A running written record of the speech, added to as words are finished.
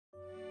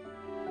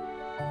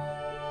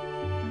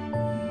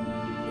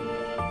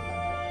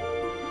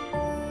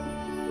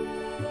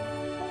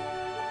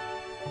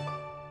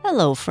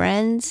Hello,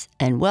 friends,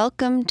 and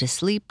welcome to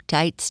Sleep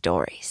Tight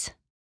Stories.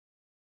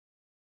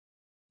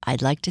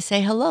 I'd like to say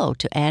hello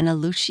to Anna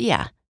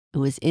Lucia,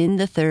 who is in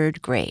the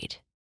 3rd grade.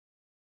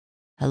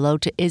 Hello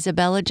to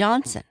Isabella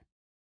Johnson.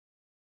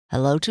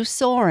 Hello to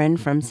Soren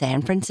from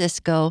San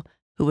Francisco,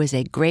 who is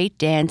a great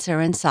dancer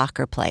and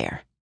soccer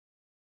player.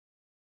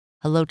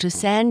 Hello to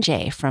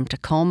Sanjay from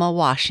Tacoma,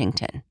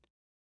 Washington.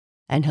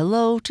 And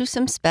hello to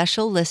some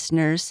special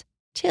listeners,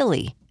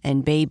 Tilly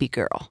and Baby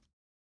Girl.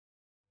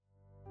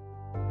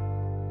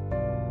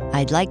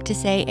 I'd like to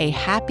say a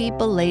happy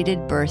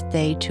belated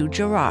birthday to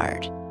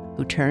Gerard,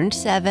 who turned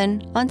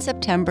 7 on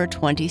September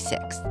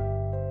 26th.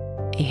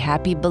 A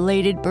happy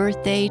belated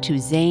birthday to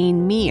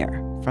Zayn Mir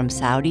from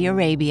Saudi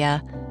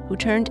Arabia, who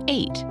turned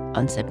 8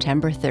 on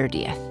September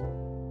 30th.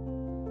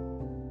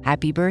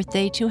 Happy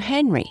birthday to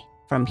Henry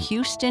from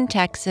Houston,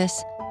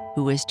 Texas,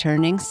 who is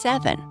turning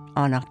 7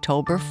 on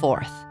October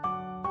 4th.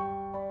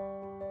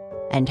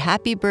 And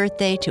happy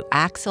birthday to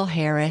Axel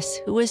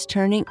Harris, who is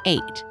turning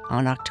 8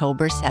 on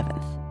October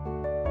 7th.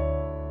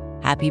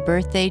 Happy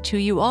birthday to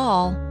you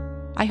all.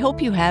 I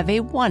hope you have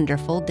a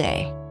wonderful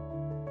day.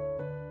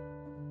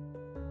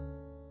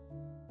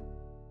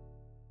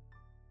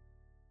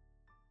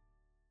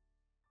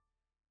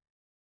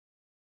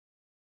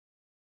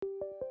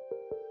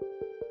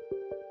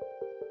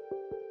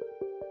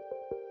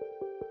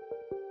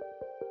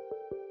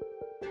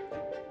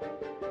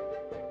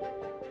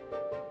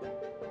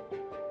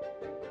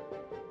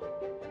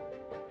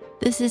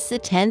 This is the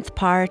 10th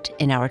part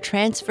in our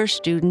Transfer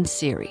Students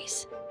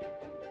series.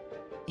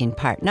 In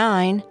Part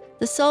 9,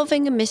 the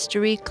Solving a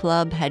Mystery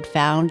Club had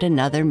found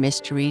another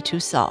mystery to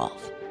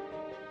solve.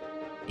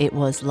 It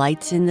was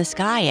lights in the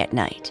sky at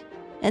night,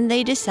 and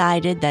they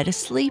decided that a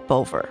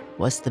sleepover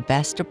was the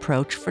best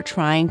approach for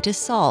trying to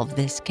solve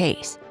this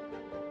case.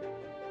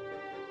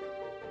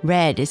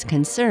 Red is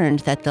concerned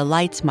that the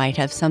lights might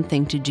have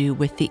something to do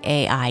with the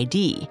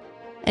AID,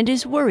 and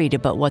is worried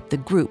about what the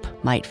group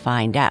might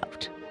find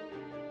out.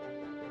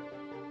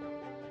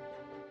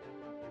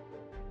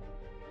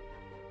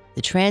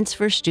 The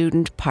Transfer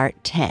Student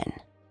Part 10,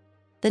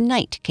 The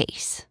Night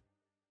Case.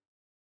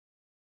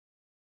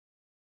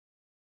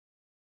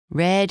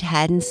 Red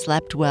hadn't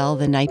slept well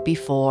the night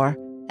before,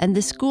 and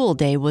the school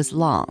day was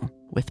long,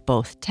 with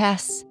both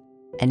tests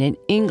and an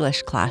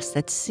English class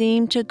that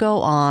seemed to go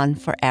on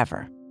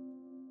forever.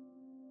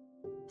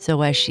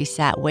 So as she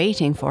sat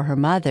waiting for her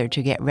mother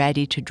to get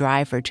ready to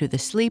drive her to the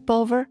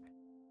sleepover,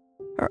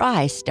 her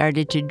eyes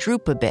started to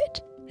droop a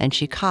bit, and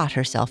she caught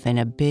herself in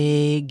a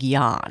big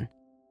yawn.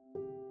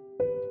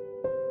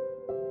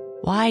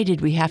 Why did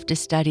we have to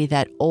study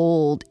that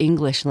old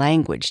English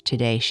language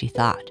today, she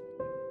thought.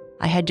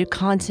 I had to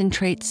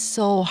concentrate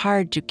so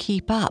hard to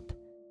keep up.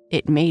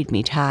 It made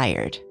me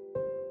tired.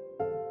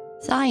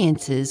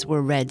 Sciences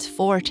were Red's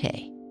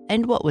forte,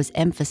 and what was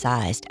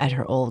emphasized at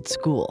her old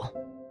school.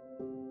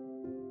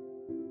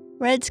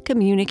 Red's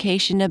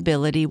communication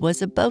ability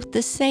was about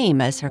the same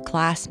as her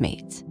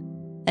classmates,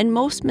 and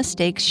most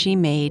mistakes she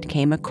made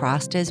came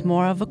across as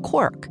more of a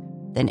quirk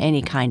than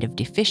any kind of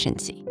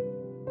deficiency.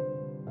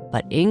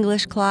 But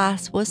English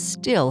class was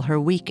still her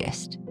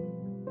weakest.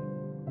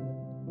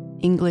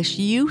 English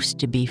used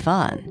to be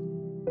fun.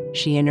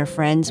 She and her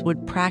friends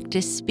would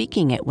practice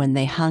speaking it when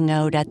they hung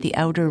out at the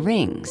outer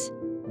rings.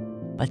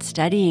 But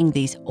studying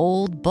these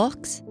old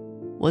books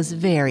was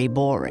very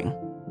boring.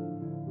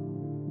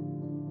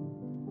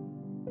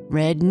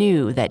 Red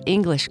knew that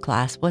English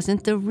class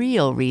wasn't the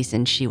real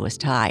reason she was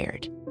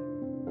tired.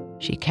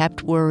 She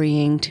kept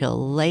worrying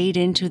till late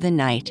into the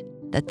night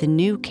that the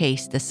new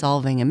case the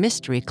Solving a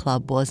Mystery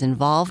Club was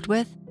involved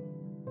with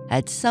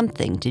had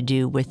something to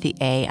do with the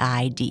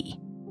AID.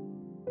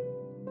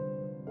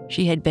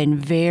 She had been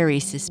very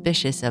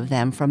suspicious of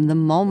them from the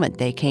moment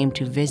they came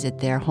to visit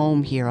their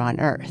home here on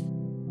Earth.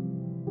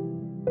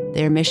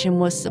 Their mission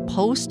was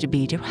supposed to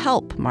be to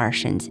help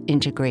Martians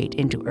integrate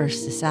into Earth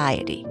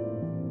society.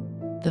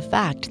 The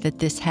fact that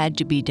this had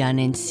to be done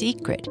in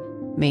secret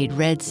made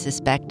Red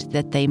suspect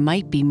that they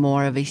might be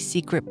more of a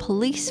secret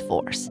police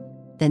force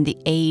than the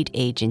aid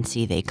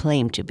agency they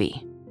claim to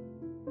be.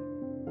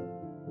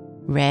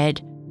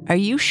 Red, are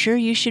you sure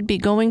you should be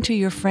going to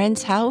your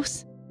friend's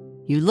house?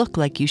 You look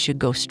like you should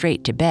go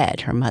straight to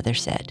bed, her mother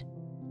said.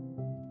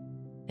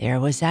 There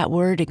was that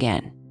word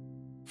again,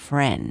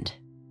 friend.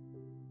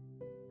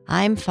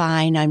 I'm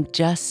fine, I'm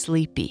just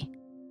sleepy.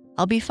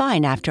 I'll be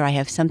fine after I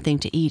have something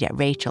to eat at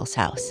Rachel's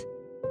house.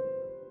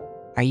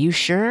 Are you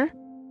sure?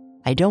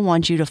 I don't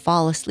want you to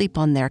fall asleep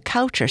on their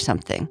couch or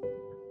something.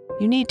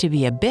 You need to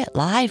be a bit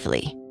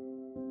lively.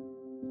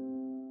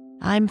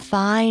 I'm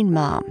fine,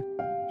 Mom.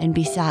 And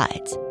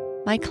besides,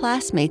 my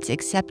classmates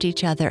accept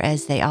each other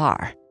as they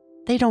are.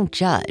 They don't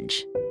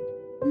judge.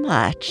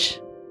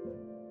 Much.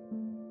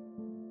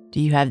 Do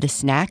you have the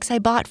snacks I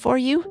bought for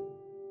you?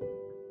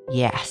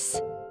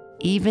 Yes,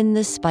 even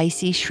the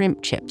spicy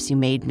shrimp chips you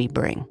made me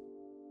bring.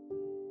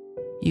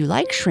 You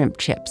like shrimp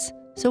chips,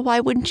 so why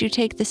wouldn't you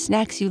take the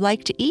snacks you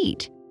like to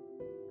eat?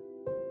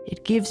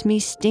 It gives me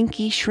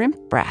stinky shrimp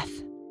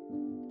breath.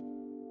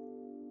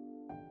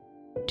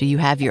 Do you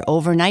have your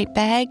overnight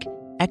bag,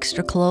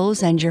 extra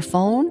clothes, and your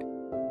phone?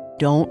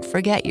 Don't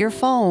forget your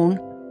phone.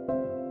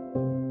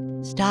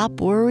 Stop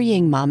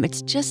worrying, Mom.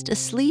 It's just a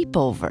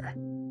sleepover.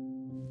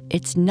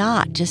 It's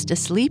not just a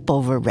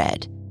sleepover,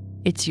 Red.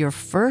 It's your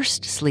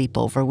first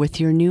sleepover with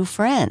your new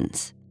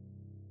friends.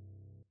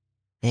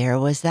 There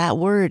was that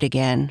word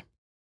again.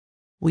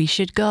 We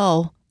should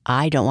go.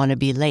 I don't want to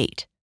be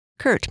late.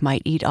 Kurt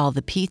might eat all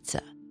the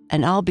pizza,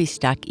 and I'll be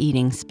stuck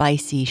eating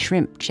spicy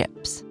shrimp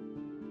chips.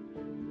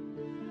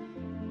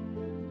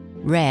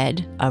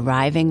 Red,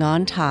 arriving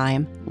on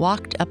time,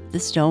 walked up the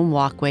stone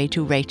walkway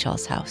to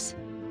Rachel's house.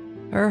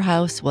 Her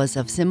house was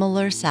of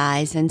similar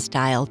size and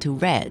style to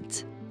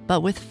Red's,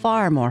 but with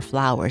far more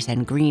flowers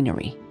and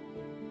greenery.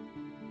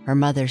 Her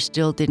mother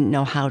still didn't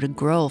know how to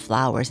grow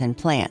flowers and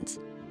plants,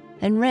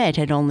 and Red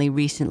had only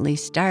recently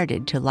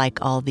started to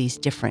like all these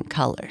different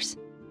colors.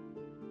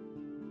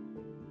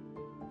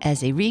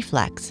 As a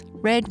reflex,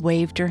 Red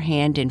waved her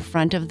hand in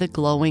front of the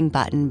glowing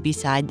button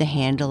beside the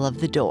handle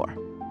of the door.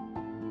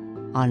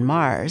 On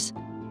Mars,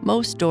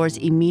 most doors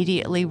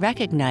immediately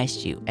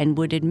recognized you and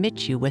would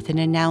admit you with an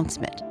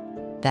announcement.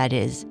 That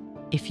is,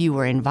 if you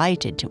were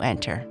invited to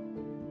enter.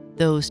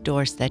 Those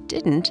doors that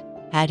didn't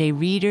had a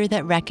reader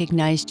that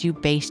recognized you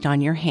based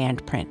on your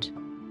handprint.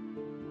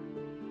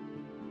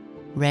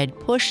 Red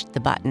pushed the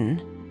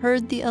button,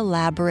 heard the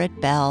elaborate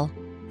bell,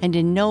 and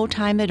in no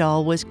time at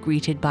all was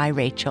greeted by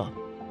Rachel.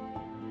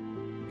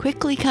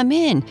 "Quickly come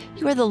in.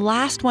 You are the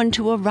last one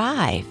to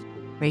arrive,"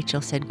 Rachel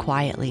said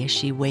quietly as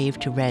she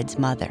waved to Red's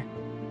mother.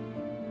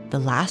 "The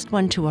last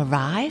one to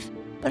arrive?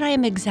 But I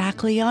am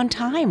exactly on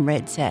time,"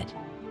 Red said.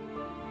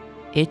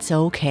 "It's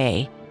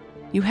okay.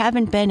 You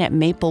haven't been at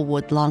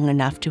Maplewood long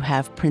enough to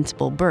have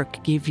Principal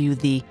Burke give you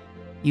the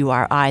 'you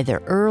are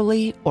either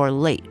early or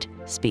late'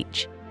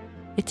 speech.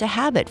 It's a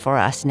habit for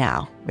us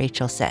now,"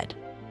 Rachel said.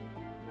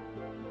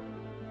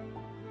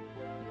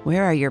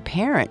 "Where are your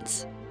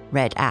parents?"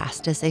 Red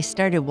asked as they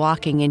started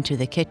walking into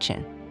the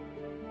kitchen.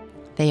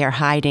 "They are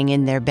hiding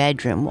in their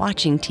bedroom,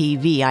 watching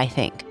TV, I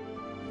think.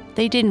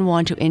 They didn't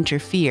want to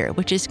interfere,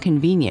 which is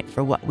convenient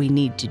for what we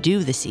need to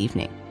do this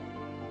evening.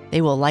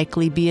 They will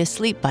likely be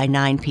asleep by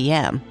 9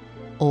 p.m.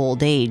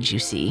 Old age, you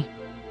see."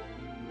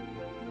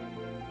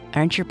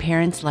 "Aren't your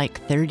parents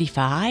like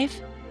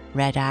 35?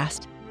 Red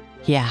asked.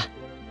 "Yeah,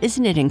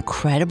 isn't it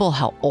incredible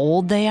how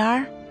old they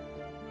are?"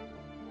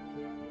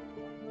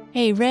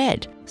 "Hey,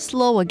 Red,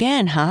 slow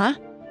again, huh?"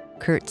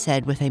 Kurt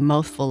said with a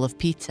mouthful of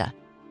pizza.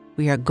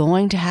 "We are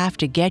going to have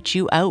to get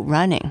you out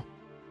running."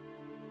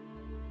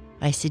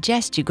 "I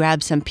suggest you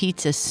grab some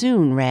pizza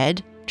soon,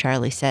 Red,"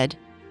 Charlie said.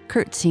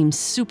 "Kurt seems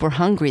super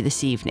hungry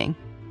this evening."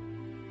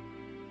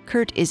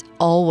 "Kurt is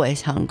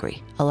always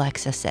hungry,"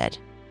 Alexa said.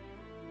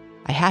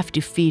 "I have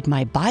to feed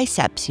my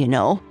biceps, you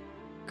know,"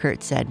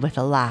 Kurt said with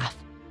a laugh.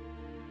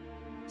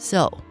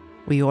 So,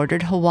 we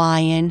ordered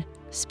Hawaiian,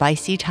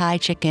 spicy Thai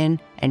chicken,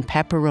 and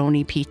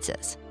pepperoni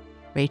pizzas,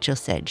 Rachel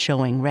said,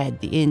 showing Red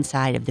the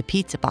inside of the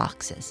pizza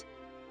boxes.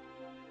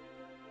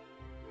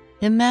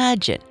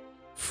 "Imagine,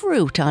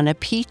 fruit on a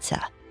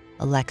pizza,"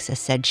 Alexa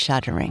said,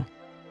 shuddering.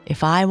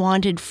 "If I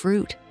wanted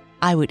fruit,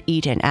 I would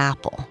eat an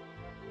apple."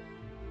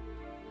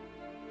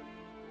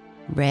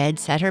 Red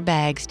set her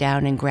bags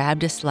down and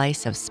grabbed a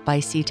slice of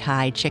spicy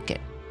Thai chicken,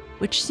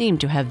 which seemed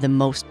to have the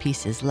most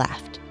pieces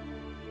left.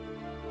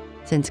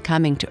 Since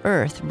coming to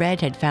Earth,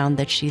 Red had found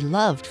that she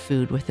loved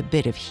food with a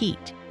bit of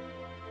heat.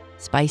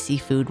 Spicy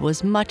food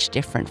was much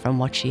different from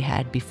what she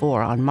had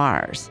before on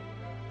Mars.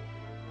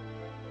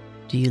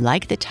 "Do you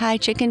like the Thai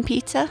chicken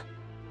pizza?"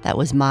 "That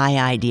was my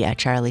idea,"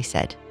 Charlie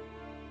said.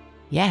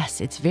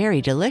 "Yes, it's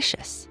very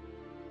delicious."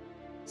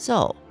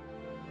 "So,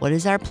 what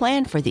is our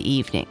plan for the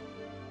evening?"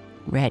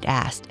 Red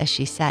asked as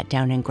she sat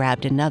down and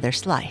grabbed another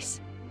slice.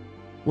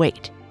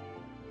 "Wait,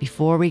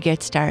 before we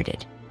get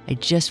started, I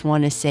just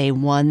want to say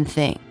one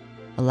thing,"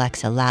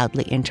 Alexa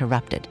loudly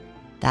interrupted.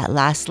 "That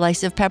last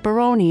slice of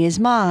pepperoni is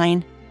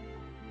mine."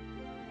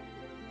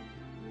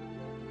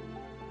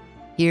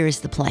 Here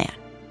is the plan.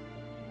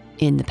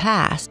 In the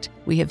past,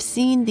 we have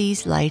seen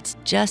these lights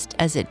just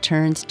as it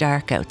turns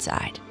dark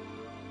outside.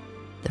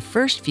 The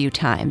first few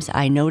times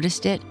I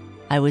noticed it,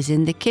 I was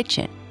in the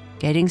kitchen,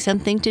 getting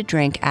something to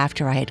drink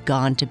after I had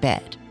gone to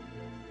bed.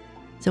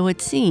 So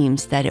it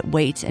seems that it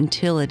waits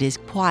until it is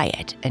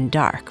quiet and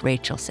dark,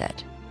 Rachel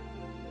said.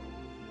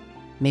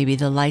 "Maybe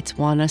the lights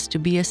want us to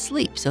be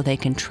asleep so they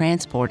can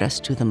transport us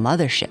to the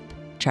mothership,"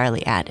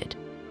 Charlie added.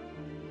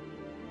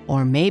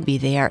 "Or maybe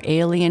they are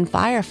alien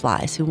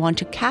fireflies who want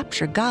to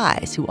capture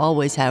guys who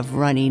always have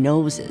runny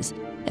noses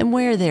and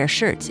wear their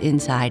shirts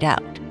inside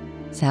out.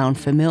 Sound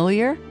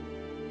familiar?"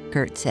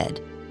 Kurt said,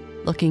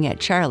 looking at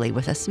Charlie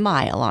with a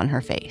smile on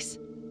her face.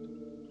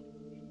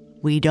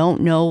 "We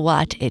don't know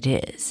what it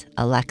is,"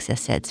 Alexa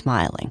said,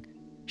 smiling.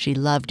 She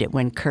loved it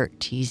when Kurt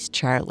teased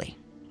Charlie.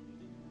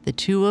 The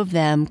two of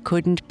them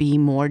couldn't be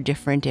more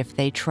different if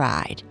they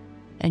tried,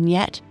 and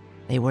yet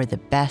they were the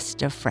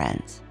best of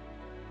friends.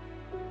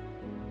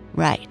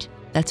 "Right,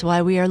 that's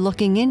why we are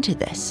looking into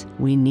this.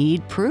 We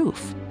need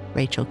proof,"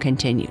 Rachel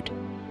continued.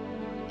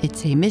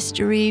 "It's a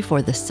mystery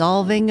for the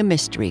Solving a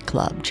Mystery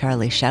Club,"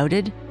 Charlie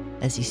shouted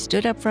as he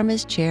stood up from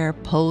his chair,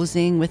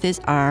 posing with his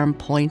arm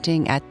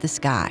pointing at the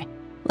sky,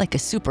 like a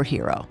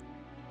superhero.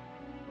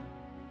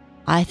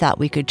 "I thought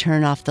we could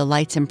turn off the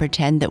lights and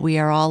pretend that we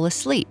are all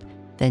asleep,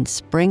 then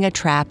spring a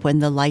trap when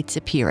the lights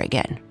appear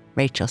again,"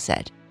 Rachel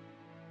said.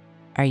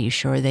 "Are you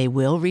sure they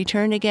will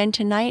return again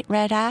tonight?"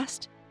 Red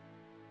asked.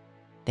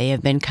 "They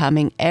have been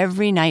coming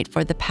every night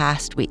for the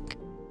past week.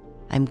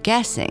 I'm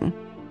guessing,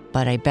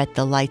 but I bet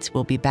the lights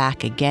will be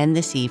back again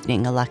this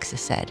evening," Alexa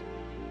said.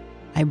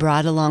 "I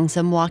brought along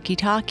some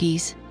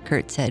walkie-talkies,"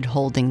 Kurt said,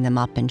 holding them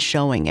up and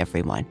showing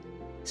everyone,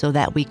 so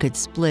that we could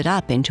split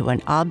up into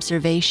an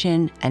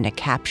observation and a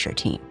capture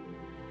team.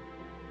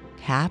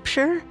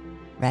 "Capture?"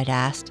 Red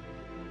asked.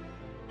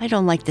 "I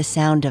don't like the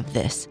sound of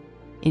this.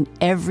 In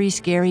every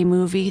scary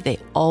movie, they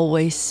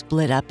always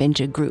split up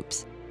into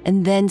groups,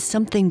 and then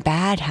something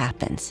bad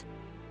happens,"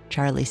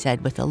 Charlie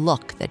said with a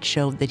look that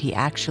showed that he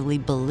actually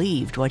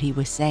believed what he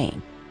was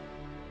saying.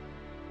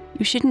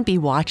 "You shouldn't be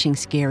watching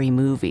scary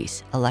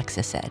movies,"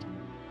 Alexa said.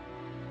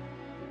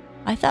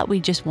 "I thought we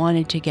just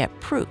wanted to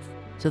get proof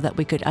so that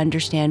we could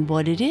understand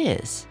what it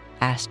is,"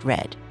 asked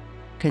Red,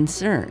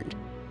 concerned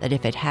that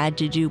if it had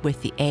to do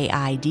with the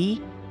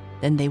AID,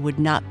 then they would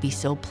not be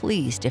so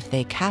pleased if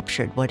they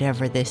captured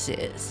whatever this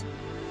is.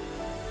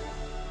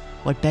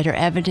 "What better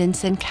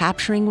evidence than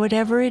capturing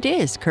whatever it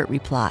is?" Kurt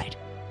replied.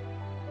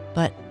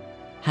 "But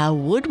how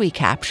would we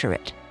capture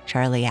it?"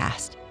 Charlie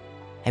asked.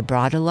 "I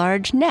brought a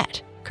large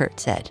net,"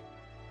 Kurt said.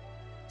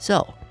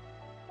 "So,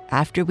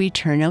 after we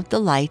turn out the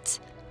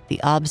lights,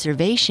 the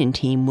observation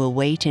team will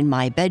wait in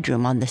my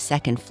bedroom on the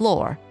second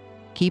floor,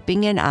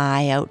 keeping an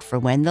eye out for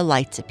when the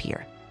lights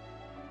appear.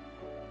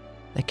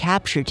 The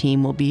capture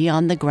team will be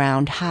on the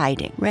ground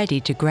hiding, ready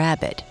to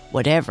grab it,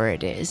 whatever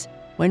it is,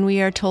 when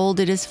we are told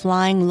it is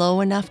flying low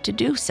enough to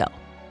do so,"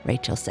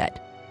 Rachel said.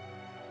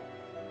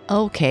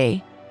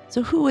 "Okay,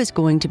 so who is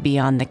going to be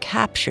on the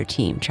capture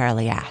team?"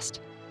 Charlie asked.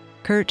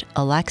 "Kurt,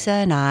 Alexa,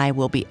 and I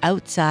will be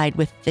outside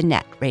with the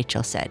net,"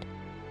 Rachel said.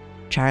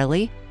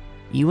 "Charlie,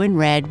 you and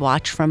Red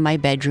watch from my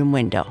bedroom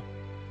window."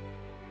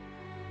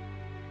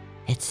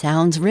 "It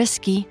sounds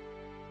risky,"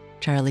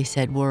 Charlie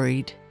said,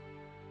 worried.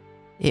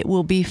 "It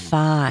will be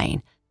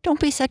fine. Don't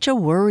be such a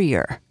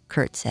worrier,"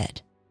 Kurt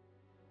said.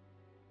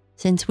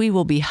 "Since we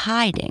will be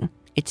hiding,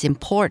 it's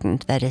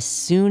important that as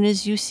soon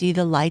as you see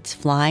the lights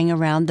flying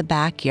around the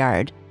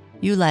backyard,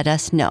 you let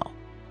us know.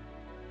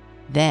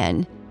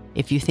 Then,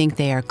 if you think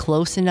they are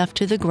close enough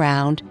to the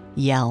ground,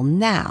 yell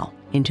 'now'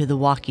 into the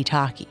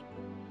walkie-talkie.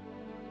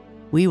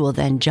 We will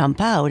then jump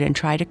out and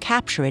try to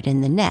capture it in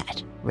the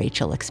net,"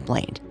 Rachel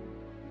explained.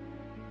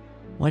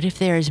 "What if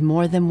there is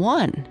more than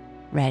one?"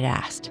 Red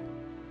asked.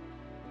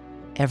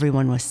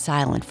 Everyone was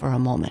silent for a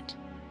moment.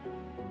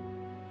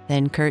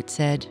 Then Kurt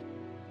said,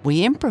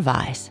 "We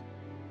improvise."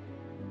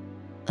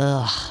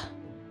 "Ugh,"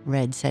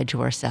 Red said to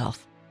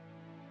herself.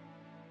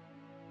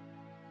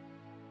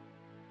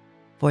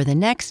 For the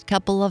next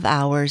couple of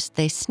hours,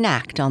 they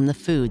snacked on the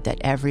food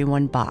that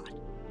everyone bought,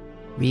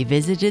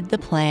 revisited the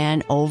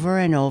plan over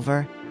and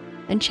over,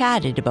 and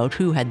chatted about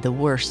who had the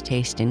worst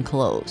taste in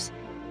clothes.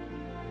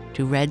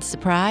 To Red's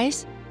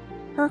surprise,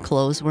 her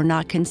clothes were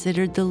not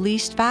considered the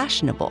least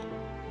fashionable.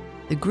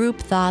 The group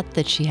thought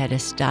that she had a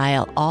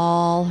style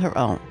all her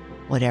own,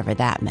 whatever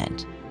that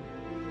meant.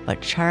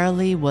 But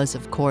Charlie was,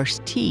 of course,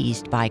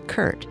 teased by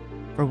Kurt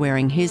for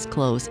wearing his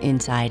clothes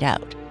inside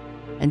out,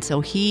 and so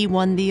he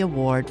won the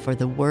award for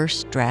the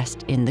worst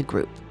dressed in the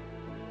group.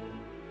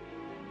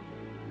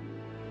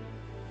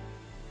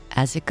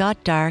 As it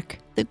got dark,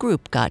 the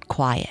group got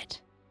quiet.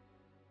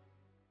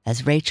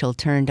 As Rachel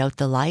turned out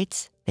the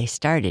lights, they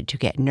started to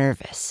get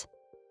nervous.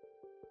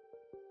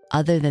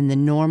 Other than the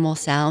normal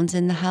sounds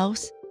in the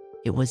house,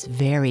 it was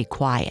very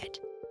quiet,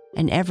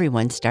 and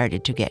everyone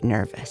started to get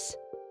nervous.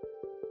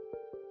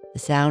 The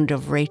sound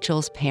of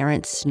Rachel's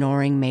parents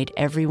snoring made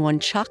everyone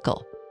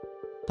chuckle,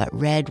 but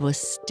Red was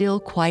still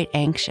quite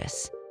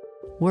anxious,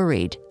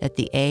 worried that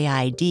the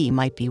AID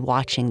might be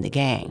watching the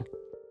gang.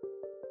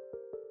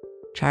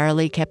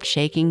 Charlie kept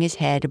shaking his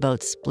head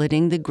about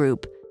splitting the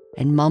group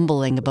and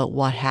mumbling about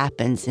what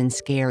happens in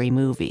scary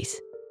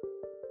movies.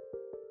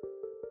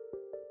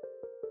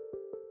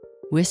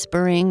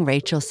 Whispering,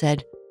 Rachel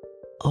said,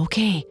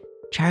 "Okay,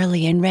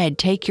 Charlie and Red,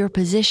 take your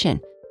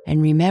position,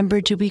 and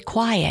remember to be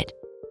quiet.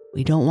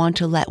 We don't want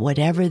to let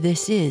whatever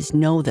this is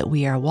know that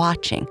we are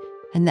watching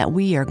and that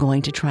we are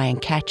going to try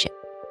and catch it."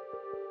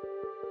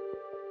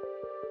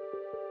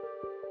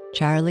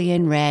 Charlie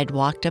and Red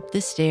walked up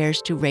the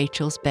stairs to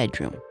Rachel's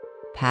bedroom,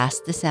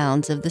 past the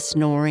sounds of the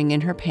snoring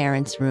in her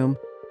parents' room,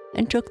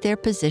 and took their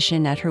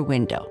position at her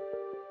window.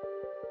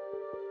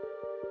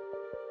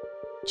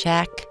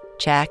 "Check,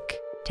 check,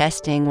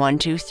 testing 1,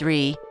 2,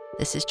 3.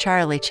 This is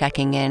Charlie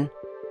checking in."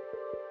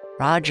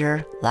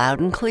 "Roger, loud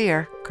and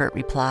clear," Kurt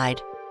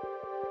replied.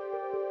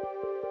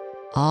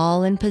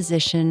 All in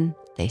position,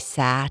 they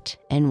sat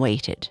and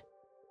waited.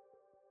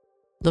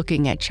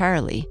 Looking at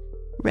Charlie,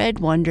 Red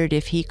wondered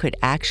if he could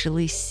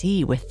actually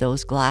see with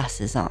those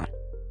glasses on.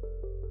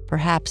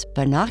 Perhaps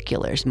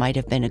binoculars might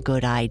have been a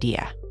good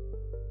idea.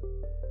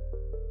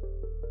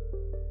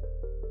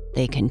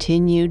 They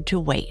continued to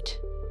wait.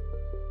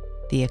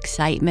 The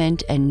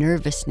excitement and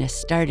nervousness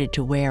started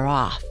to wear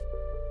off.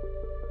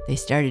 They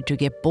started to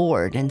get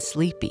bored and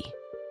sleepy.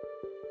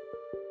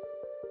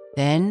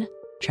 Then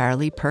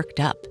Charlie perked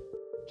up.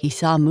 He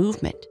saw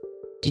movement.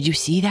 Did you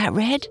see that,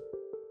 Red?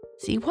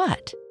 See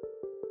what?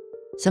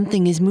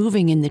 Something is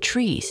moving in the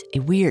trees, a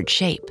weird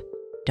shape.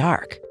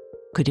 Dark.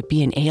 Could it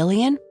be an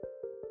alien?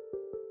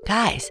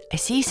 Guys, I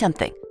see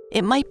something.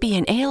 It might be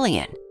an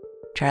alien,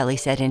 Charlie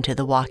said into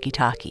the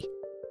walkie-talkie.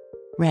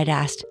 Red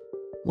asked,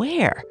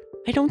 Where?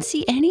 I don't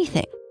see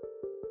anything.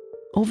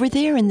 Over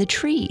there in the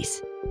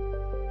trees.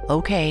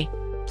 Okay,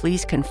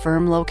 please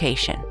confirm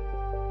location,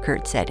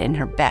 Kurt said in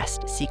her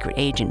best secret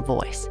agent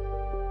voice.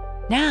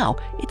 Now,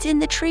 it's in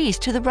the trees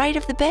to the right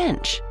of the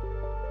bench.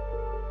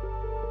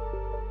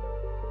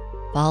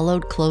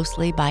 Followed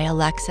closely by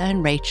Alexa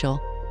and Rachel,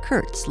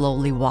 Kurt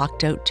slowly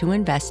walked out to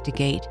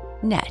investigate,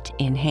 net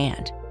in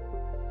hand.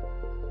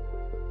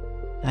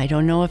 I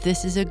don't know if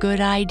this is a good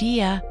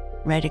idea,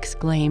 Red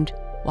exclaimed,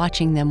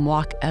 watching them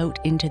walk out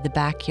into the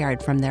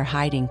backyard from their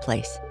hiding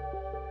place.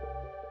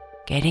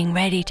 Getting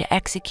ready to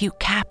execute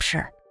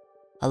capture,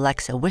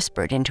 Alexa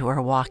whispered into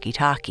her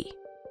walkie-talkie.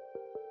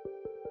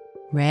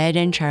 Red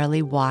and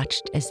Charlie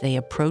watched as they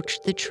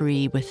approached the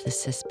tree with the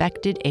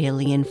suspected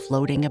alien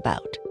floating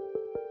about.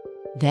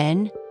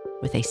 Then,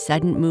 with a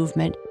sudden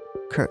movement,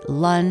 Kurt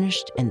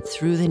lunged and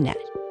threw the net,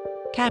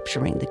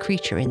 capturing the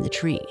creature in the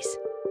trees.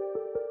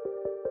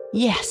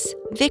 Yes,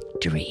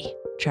 victory,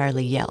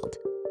 Charlie yelled.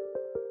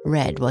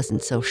 Red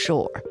wasn't so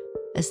sure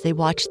as they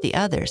watched the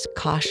others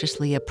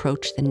cautiously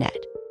approach the net,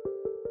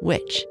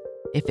 which,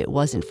 if it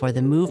wasn't for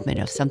the movement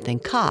of something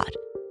caught,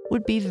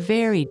 would be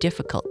very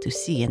difficult to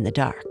see in the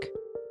dark.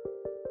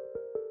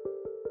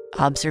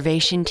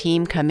 Observation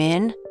team come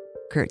in,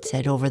 Kurt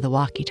said over the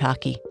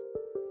walkie-talkie.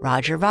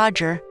 Roger,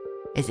 roger.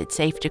 Is it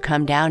safe to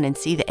come down and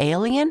see the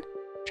alien?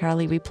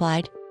 Charlie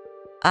replied.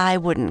 I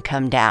wouldn't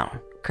come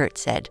down, Kurt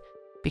said,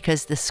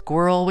 because the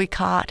squirrel we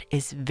caught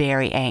is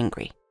very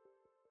angry.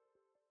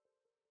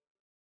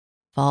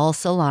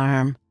 False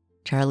alarm,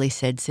 Charlie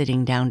said,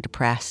 sitting down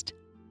depressed.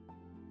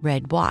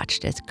 Red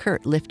watched as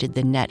Kurt lifted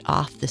the net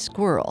off the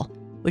squirrel,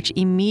 which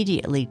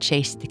immediately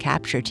chased the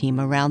capture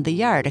team around the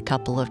yard a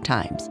couple of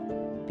times,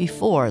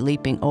 before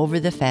leaping over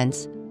the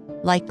fence,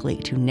 likely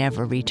to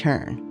never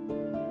return.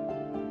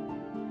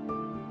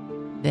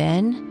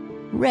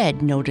 Then,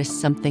 Red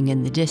noticed something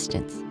in the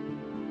distance.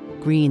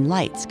 Green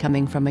lights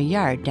coming from a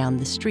yard down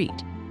the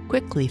street,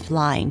 quickly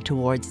flying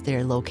towards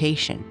their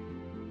location.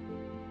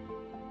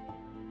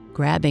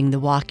 Grabbing the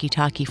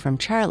walkie-talkie from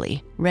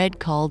Charlie, Red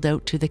called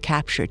out to the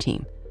capture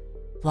team.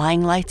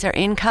 Flying lights are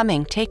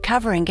incoming. Take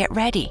cover and get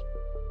ready.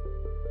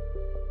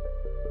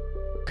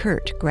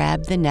 Kurt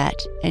grabbed the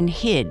net and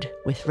hid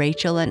with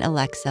Rachel and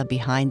Alexa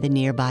behind the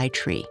nearby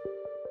tree.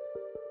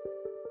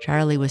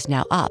 Charlie was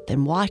now up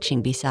and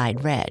watching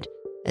beside Red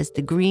as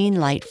the green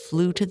light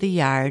flew to the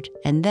yard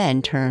and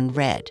then turned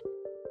red.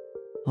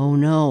 Oh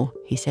no,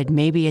 he said,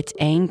 maybe it's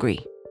angry.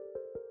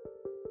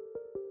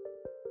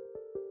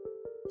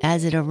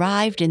 As it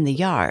arrived in the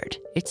yard,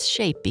 its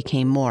shape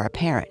became more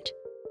apparent.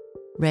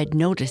 Red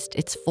noticed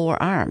its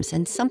 4 arms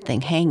and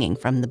something hanging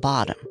from the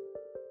bottom.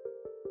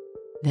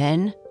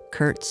 Then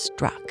Kurt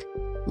struck,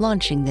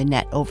 launching the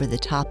net over the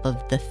top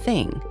of the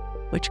thing,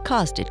 which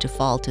caused it to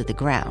fall to the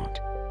ground.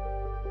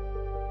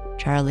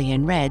 Charlie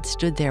and Red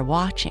stood there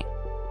watching.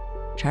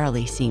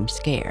 Charlie seemed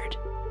scared.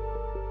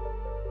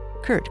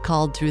 Kurt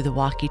called through the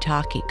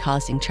walkie-talkie,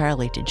 causing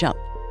Charlie to jump.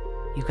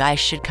 You guys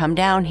should come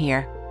down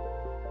here.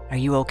 Are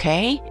you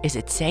okay? Is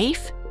it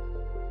safe?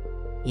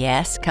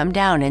 Yes, come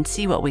down and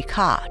see what we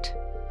caught.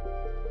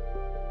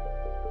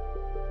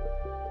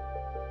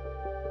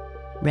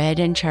 Red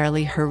and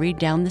Charlie hurried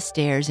down the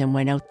stairs and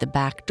went out the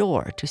back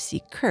door to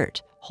see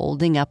Kurt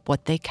holding up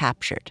what they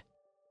captured.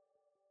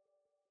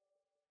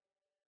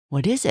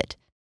 What is it?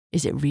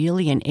 Is it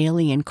really an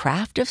alien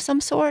craft of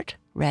some sort?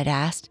 Red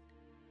asked.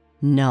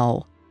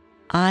 No,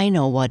 I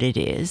know what it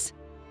is,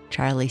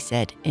 Charlie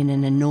said in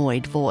an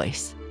annoyed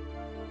voice.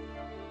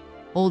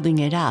 Holding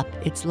it up,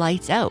 its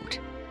lights out,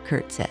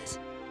 Kurt says.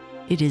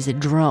 It is a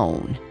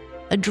drone.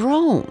 A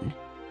drone!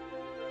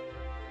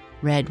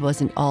 Red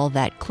wasn't all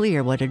that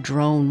clear what a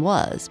drone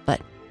was,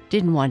 but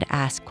didn't want to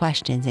ask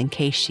questions in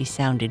case she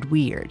sounded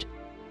weird.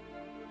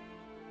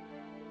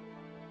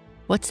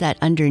 What's that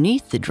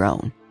underneath the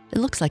drone? It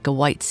looks like a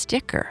white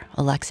sticker,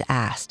 Alexa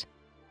asked.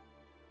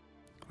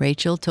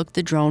 Rachel took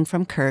the drone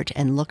from Kurt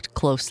and looked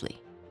closely.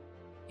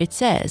 It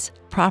says,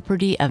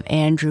 property of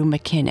Andrew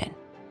McKinnon.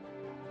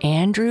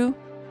 Andrew?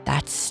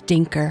 That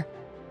stinker.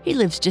 He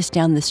lives just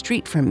down the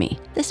street from me.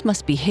 This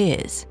must be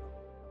his.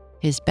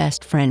 His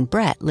best friend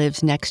Brett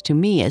lives next to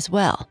me as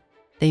well.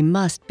 They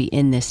must be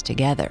in this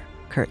together,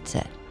 Kurt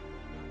said.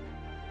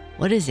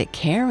 What is it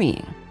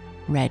carrying?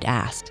 Red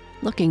asked,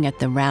 looking at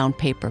the round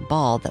paper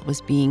ball that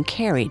was being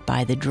carried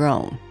by the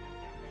drone.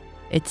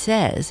 It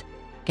says,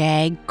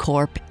 Gag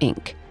Corp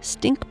Inc.,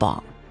 Stink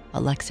Bomb,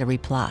 Alexa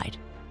replied.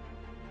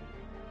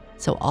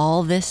 So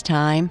all this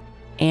time,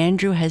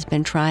 Andrew has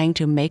been trying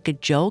to make a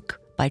joke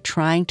by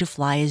trying to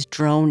fly his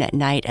drone at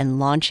night and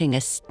launching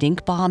a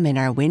stink bomb in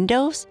our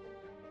windows?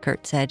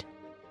 Kurt said.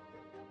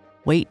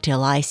 Wait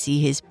till I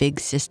see his big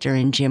sister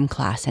in gym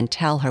class and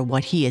tell her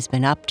what he has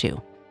been up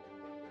to.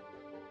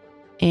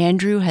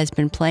 Andrew has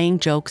been playing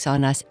jokes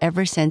on us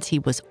ever since he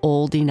was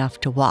old enough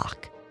to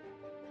walk.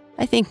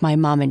 I think my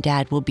mom and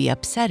dad will be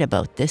upset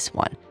about this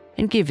one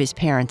and give his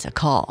parents a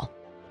call,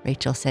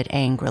 Rachel said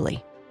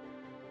angrily.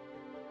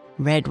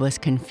 Red was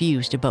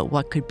confused about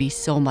what could be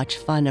so much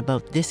fun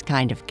about this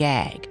kind of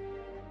gag.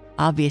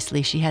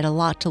 Obviously, she had a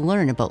lot to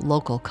learn about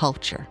local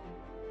culture.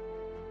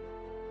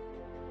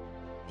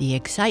 The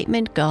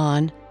excitement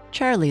gone,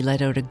 Charlie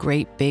let out a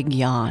great big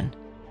yawn.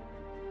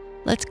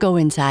 Let's go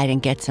inside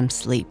and get some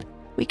sleep.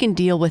 We can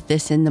deal with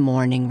this in the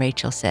morning,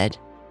 Rachel said,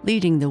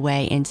 leading the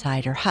way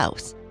inside her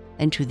house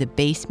and to the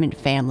basement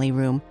family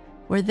room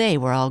where they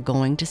were all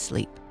going to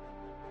sleep.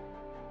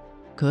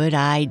 Good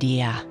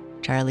idea,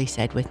 Charlie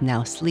said with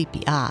now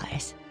sleepy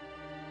eyes.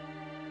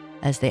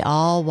 As they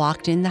all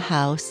walked in the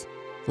house,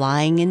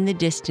 flying in the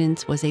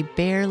distance was a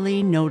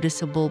barely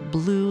noticeable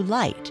blue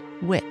light,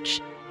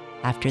 which,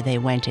 after they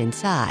went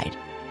inside,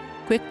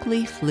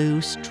 quickly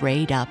flew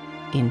straight up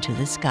into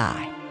the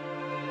sky.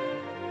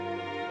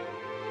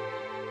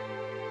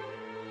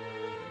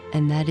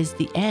 And that is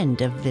the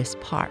end of this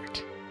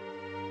part.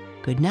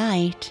 Good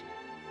night.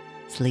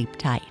 Sleep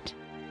tight.